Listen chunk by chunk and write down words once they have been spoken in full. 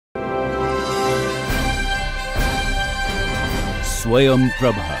Swayam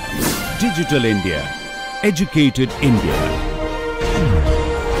Prabha. Digital India. Educated India.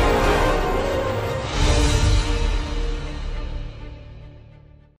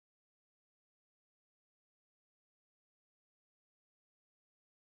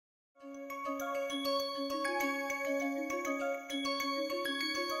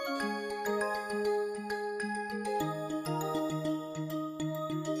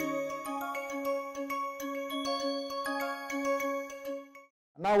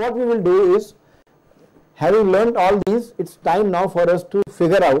 Now what we will do is, having learned all these, it's time now for us to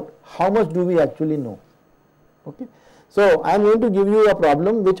figure out how much do we actually know. Okay. So I am going to give you a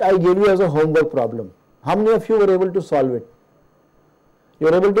problem which I gave you as a homework problem. How many of you were able to solve it? You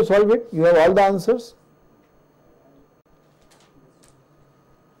are able to solve it? You have all the answers?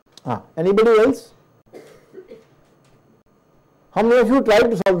 Anybody else? How many of you tried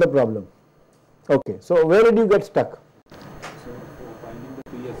to solve the problem? Okay. So where did you get stuck?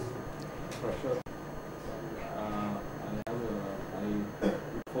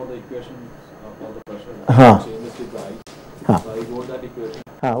 Changes with the height. So I wrote that equation.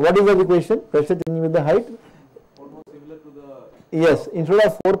 What is that equation? Pressure changing with the height? Almost similar to the... Yes, instead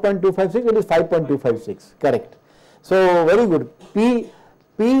of 4.256, it is 5.256. Correct. So, very good. P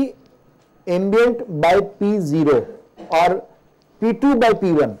ambient by P0 or P2 by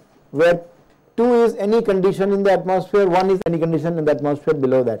P1, where 2 is any condition in the atmosphere, 1 is any condition in the atmosphere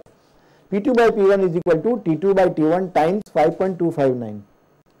below that. P2 by P1 is equal to T2 by T1 times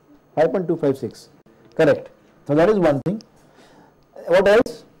 5.256. Correct. So that is one thing. What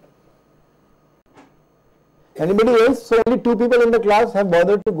else? Anybody else? So only 2 people in the class have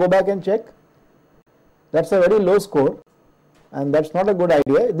bothered to go back and check. That's a very low score, and that's not a good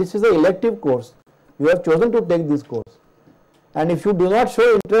idea. This is an elective course. You have chosen to take this course, and if you do not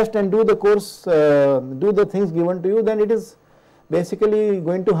show interest and do the course, do the things given to you, then it is basically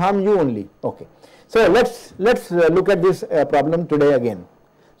going to harm you only. Okay. So let's look at this problem today again.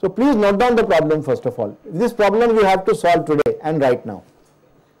 So please note down the problem first of all. This problem you have to solve today and right now.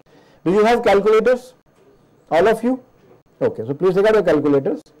 Do you have calculators? All of you? Okay, so please take out your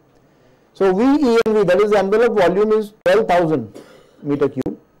calculators. So VENV, that is the envelope volume, is 12,000 meter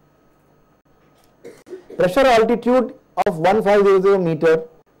cube. Pressure altitude of 1500 meter.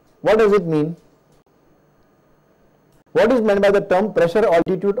 What does it mean? What is meant by the term pressure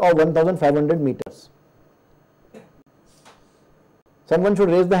altitude of 1500 meters? Someone should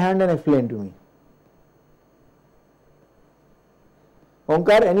raise the hand and explain to me.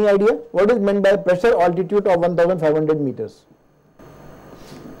 Omkar, any idea? What is meant by pressure altitude of 1500 meters?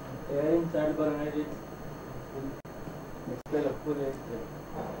 Air inside per minute is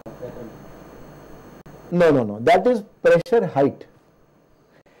No. That is pressure height.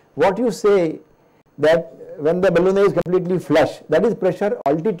 What you say that when the balloon is completely flush, that is pressure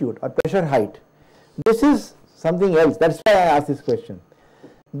altitude or pressure height. This is something else. That's why I asked this question.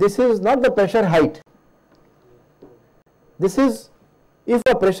 This is not the pressure height. This is, if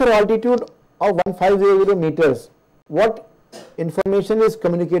a pressure altitude of 1500 meters, what information is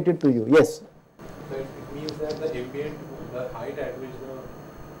communicated to you? Yes. So it means that the ambient, the height at which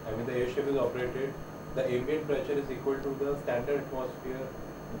the airship is operated, the ambient pressure is equal to the standard atmosphere,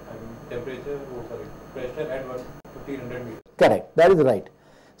 pressure at 1500 meters. Correct. That is right.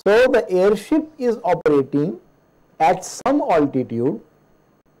 So the airship is operating at some altitude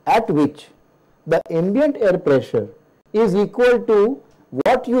at which the ambient air pressure is equal to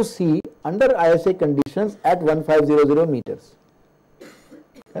what you see under ISA conditions at 1500 meters.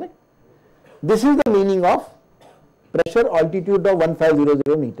 Correct? This is the meaning of pressure altitude of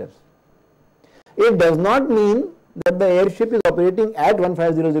 1500 meters. It does not mean that the airship is operating at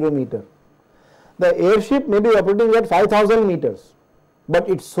 1500 meters. The airship may be operating at 5000 meters, but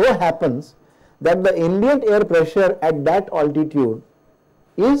it so happens that the ambient air pressure at that altitude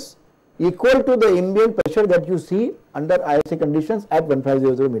is equal to the ambient pressure that you see under ISA conditions at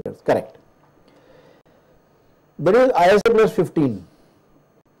 1500 meters. Correct. There is ISA plus 15.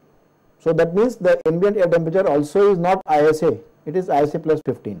 So that means the ambient air temperature also is not ISA, it is ISA plus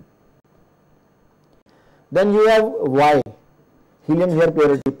 15. Then you have Y, helium air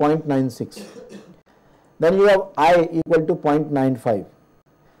purity 0.96. Then you have I equal to 0.95.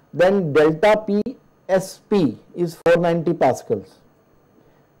 Then delta PSP is 490 pascals.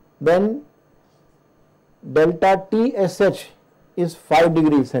 Then delta TSH is 5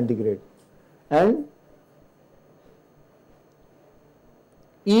 degrees centigrade, and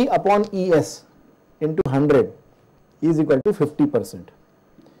E upon ES into 100 is equal to 50%.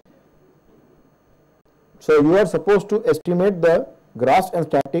 So you are supposed to estimate the gross and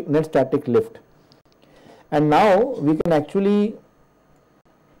net static lift. And now we can actually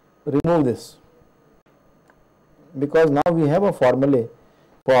remove this, because now we have a formula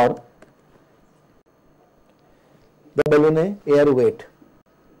for the balloon air weight.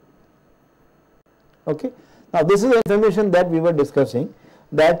 Okay. Now this is the information that we were discussing,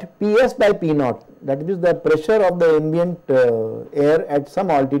 that Ps by P naught, that is the pressure of the ambient air at some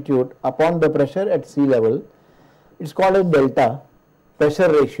altitude upon the pressure at sea level, it's called as delta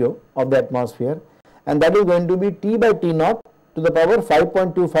pressure ratio of the atmosphere, and that is going to be T by T naught to the power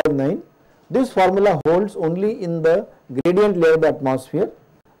 5.259. This formula holds only in the gradient layer of the atmosphere,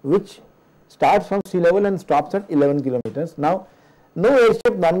 which starts from sea level and stops at 11 kilometers. Now, no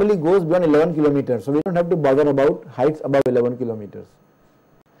airship normally goes beyond 11 kilometers, so we don't have to bother about heights above 11 kilometers.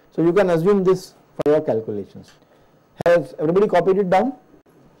 So you can assume this for your calculations. Has everybody copied it down?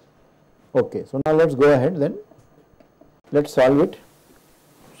 Okay, so now let's go ahead then. Let's solve it.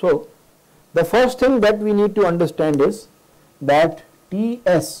 So the first thing that we need to understand is that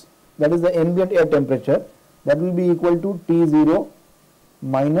Ts, that is the ambient air temperature, that will be equal to T0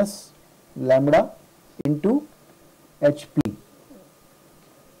 minus lambda into Hp.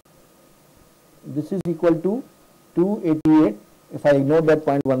 This is equal to 288, if I ignore that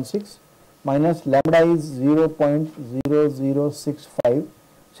 0.16, minus lambda is 0.0065,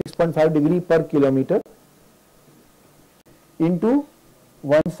 6.5 degree per kilometer into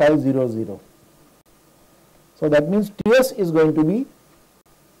 1500. So that means Ts is going to be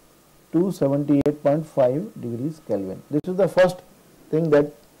 278.5 degrees Kelvin. This is the first thing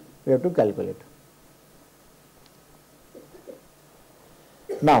that we have to calculate.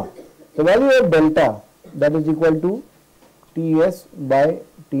 Now, the value of delta, that is equal to Ts by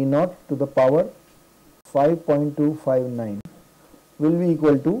T naught to the power 5.259 will be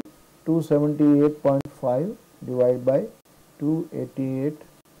equal to 278.5 divided by 288.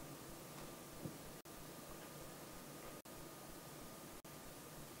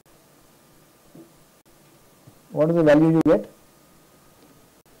 What is the value you get?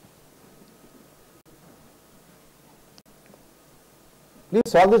 Please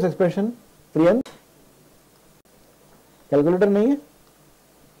solve this expression. Priyan, calculator नहीं है?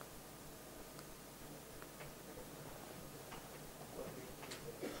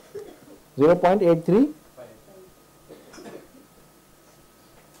 .83.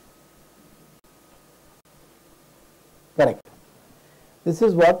 Correct. This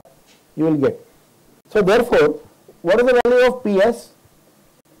is what you will get. So therefore, what is the value of Ps?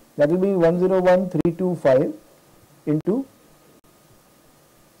 That will be 101325 into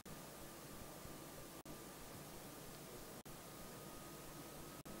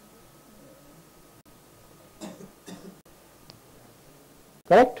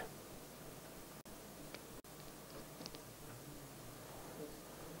correct?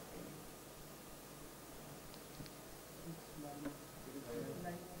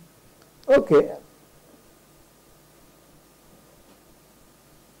 Okay.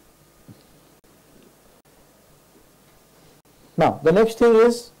 Now, the next thing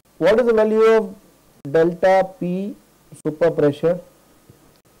is, what is the value of delta P super pressure?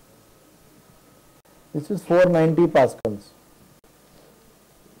 This is 490 pascals.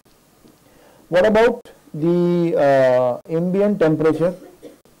 What about the ambient temperature?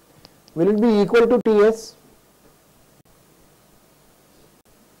 Will it be equal to Ts?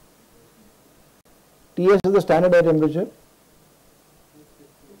 Ts is the standard air temperature.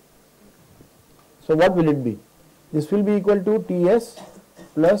 So what will it be? This will be equal to Ts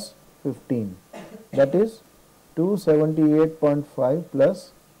plus 15. That is 278.5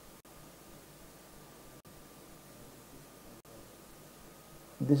 plus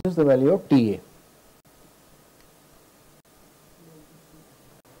this is the value of TA.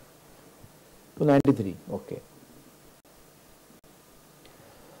 To 93. Okay.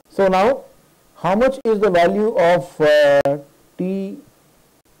 So now, how much is the value of TA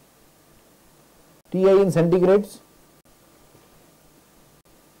in centigrades?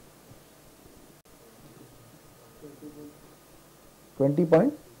 20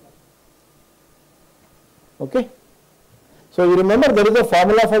 point. Okay. So you remember there is a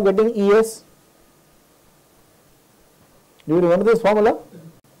formula for getting ES. Do you remember this formula?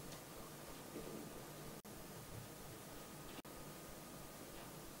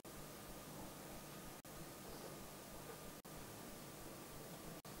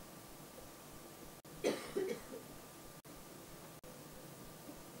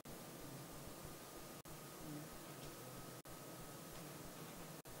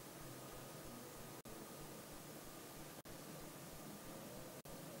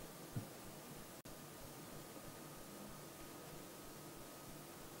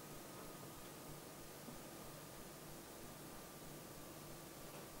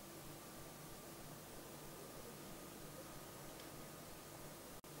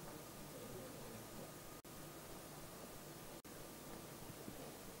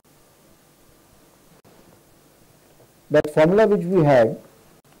 that formula which we had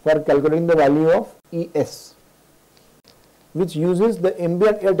for calculating the value of ES, which uses the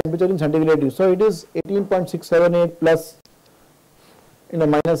ambient air temperature in centigrade. So it is 18.678 plus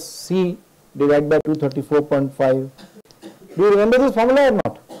minus C divided by 234.5. Do you remember this formula or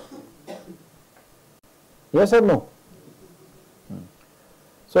not? Yes or no?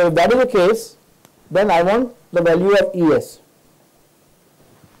 So if that is the case, then I want the value of ES.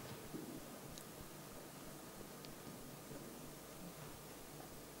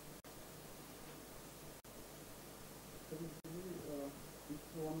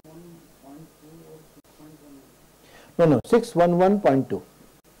 No, 611.2.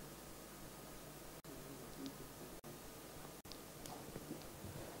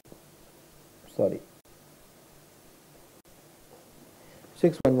 Sorry.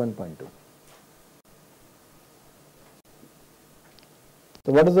 611.2.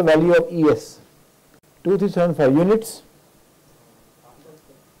 So what is the value of ES? 2375 units.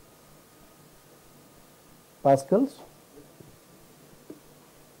 Pascals.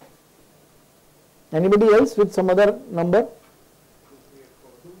 Anybody else with some other number?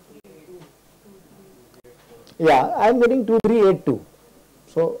 Yeah, I am getting 2382.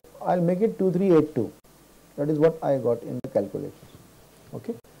 So I will make it 2382. That is what I got in the calculations.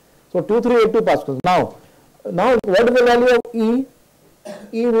 Okay. So 2382 pascals. Now what is the value of E?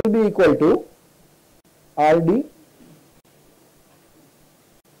 E will be equal to RD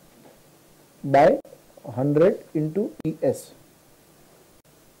by 100 into ES.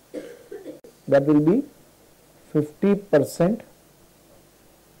 That will be 50%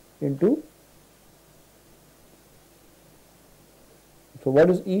 into. So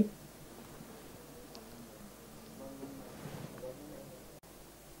what is E?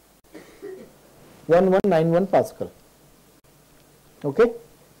 (1191 Pascal). Okay.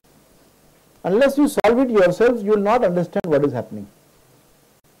 Unless you solve it yourselves, you will not understand what is happening.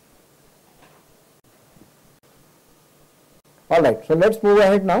 All right. So let's move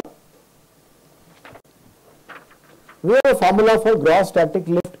ahead now. We have a formula for gross static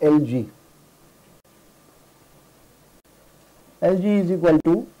lift LG. LG is equal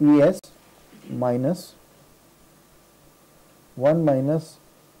to PS minus 1 minus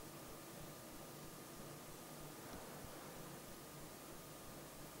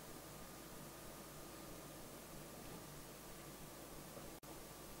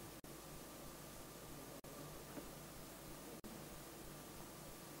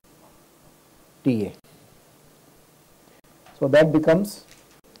TA. So that becomes,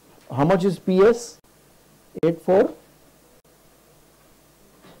 how much is PS? 84.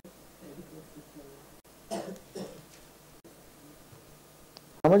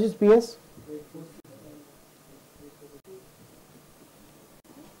 How much is PS?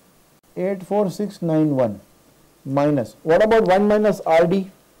 84691 minus. What about 1 minus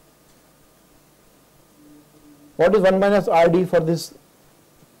RD? What is 1 minus RD for this?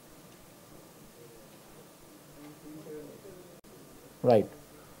 Right,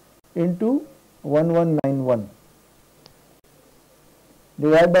 into 1191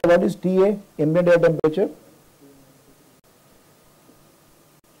 divided by what is TA, ambient air temperature?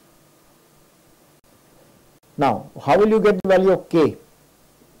 Now, how will you get the value of K?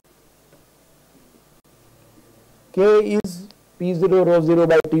 K is P0 rho 0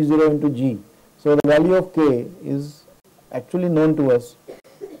 by T0 into G. So the value of K is actually known to us.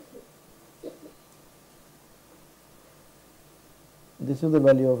 This is the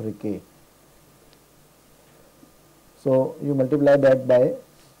value of K. So you multiply that by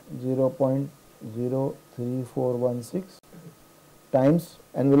 0.03416 times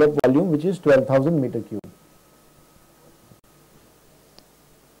envelope volume, which is 12,000 meter cube.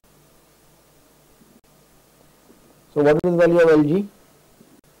 So what is the value of LG?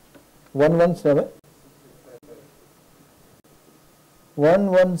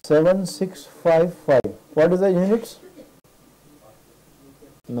 117,655. What is the units?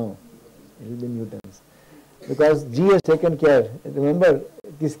 No, it will be newtons, because G has taken care. Remember,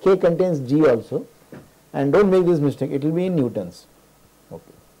 this K contains G also, and don't make this mistake, it will be in newtons.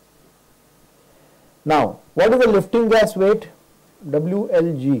 Okay. Now, what is the lifting gas weight?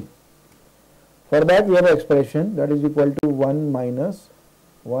 WLG. For that we have an expression that is equal to 1 minus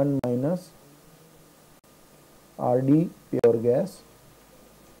RD pure gas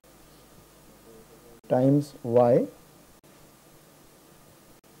times Y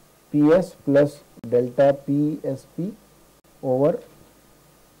PS plus delta PSP over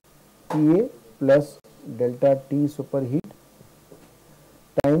PA plus delta T superheat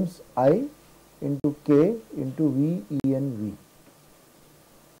times I into K into V E N V.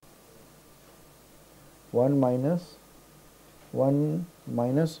 1 minus 1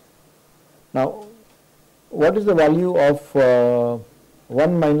 minus, now what is the value of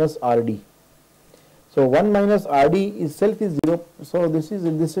 1 minus RD? So 1 minus RD itself is 0, so this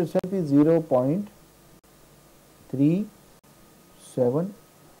itself is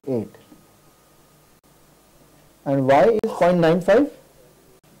 0.378 and Y is 0.95.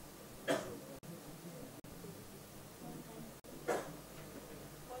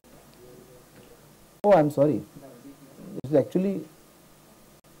 Oh, I am sorry, this is actually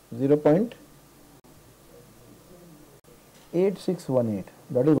 0.8618,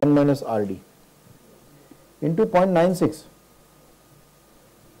 that is 1 minus RD into 0.96.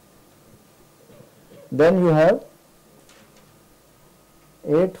 Then you have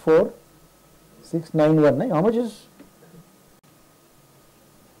 84691. How much is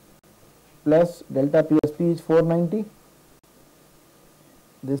plus delta PSP is 490.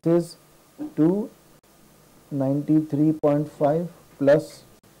 This is 293.5 plus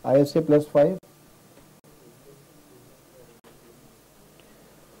ISA plus 5,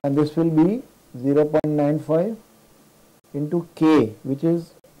 and this will be 0.95 into K, which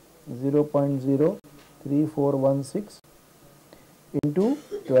is 0.03416 into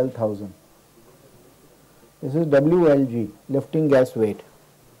 12,000. This is WLG, lifting gas weight.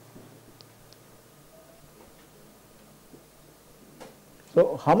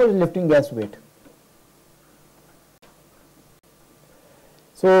 So how much is lifting gas weight?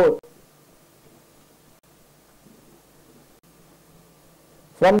 So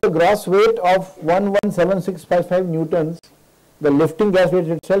from the gross weight of 117655 newtons, the lifting gas weight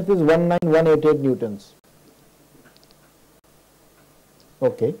itself is 19188 newtons.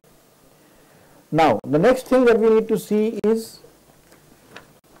 Okay. Now the next thing that we need to see is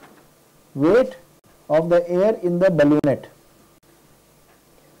weight of the air in the ballonette.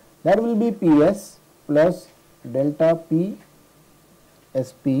 That will be PS plus delta P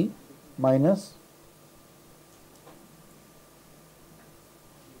SP minus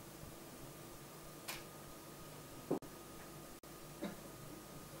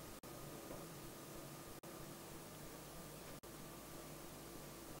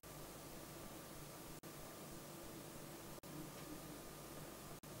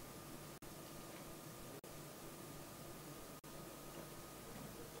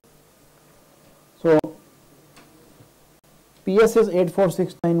so PS is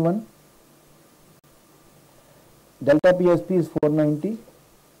 84691, delta PSP is 490,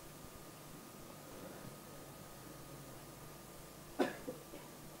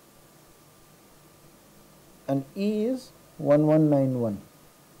 and E is 1191.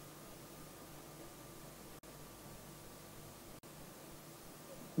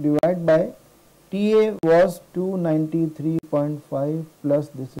 Divide by TA was 293.5 plus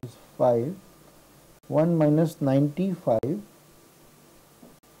this is 5, 1 minus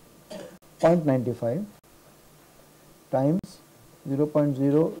 95.95 times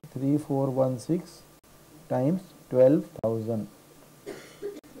 0.03416 times 12,000.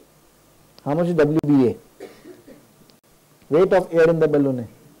 How much is WBA? Weight of air in the balloon?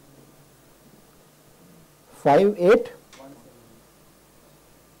 58.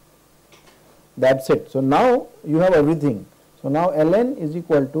 That's it. So now you have everything. So now Ln is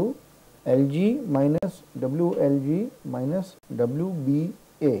equal to Lg minus WLG minus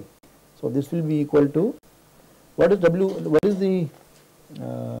WBA. So this will be equal to, what is the LG?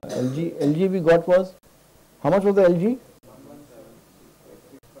 LG we got was, how much was the LG?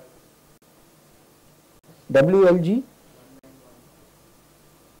 WLG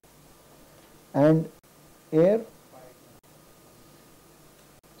and air.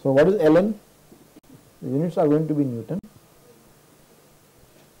 So what is Ln? The units are going to be Newton.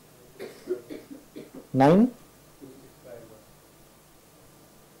 9.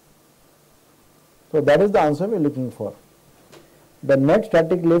 So that is the answer we are looking for. The net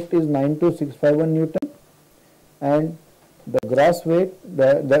static lift is 92651 Newton, and the gross weight,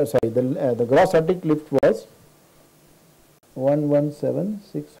 the gross static lift was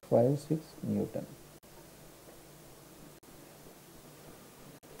 117656 Newton.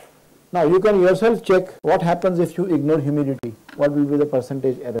 Now you can yourself check what happens if you ignore humidity. What will be the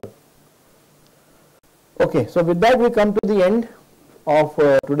percentage error? Okay, so with that we come to the end of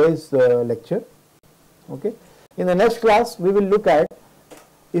today's lecture. Okay, in the next class we will look at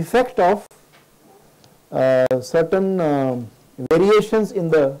effect of certain variations in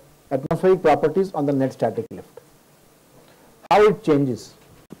the atmospheric properties on the net static lift, how it changes.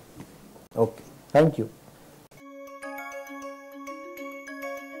 Okay, thank you.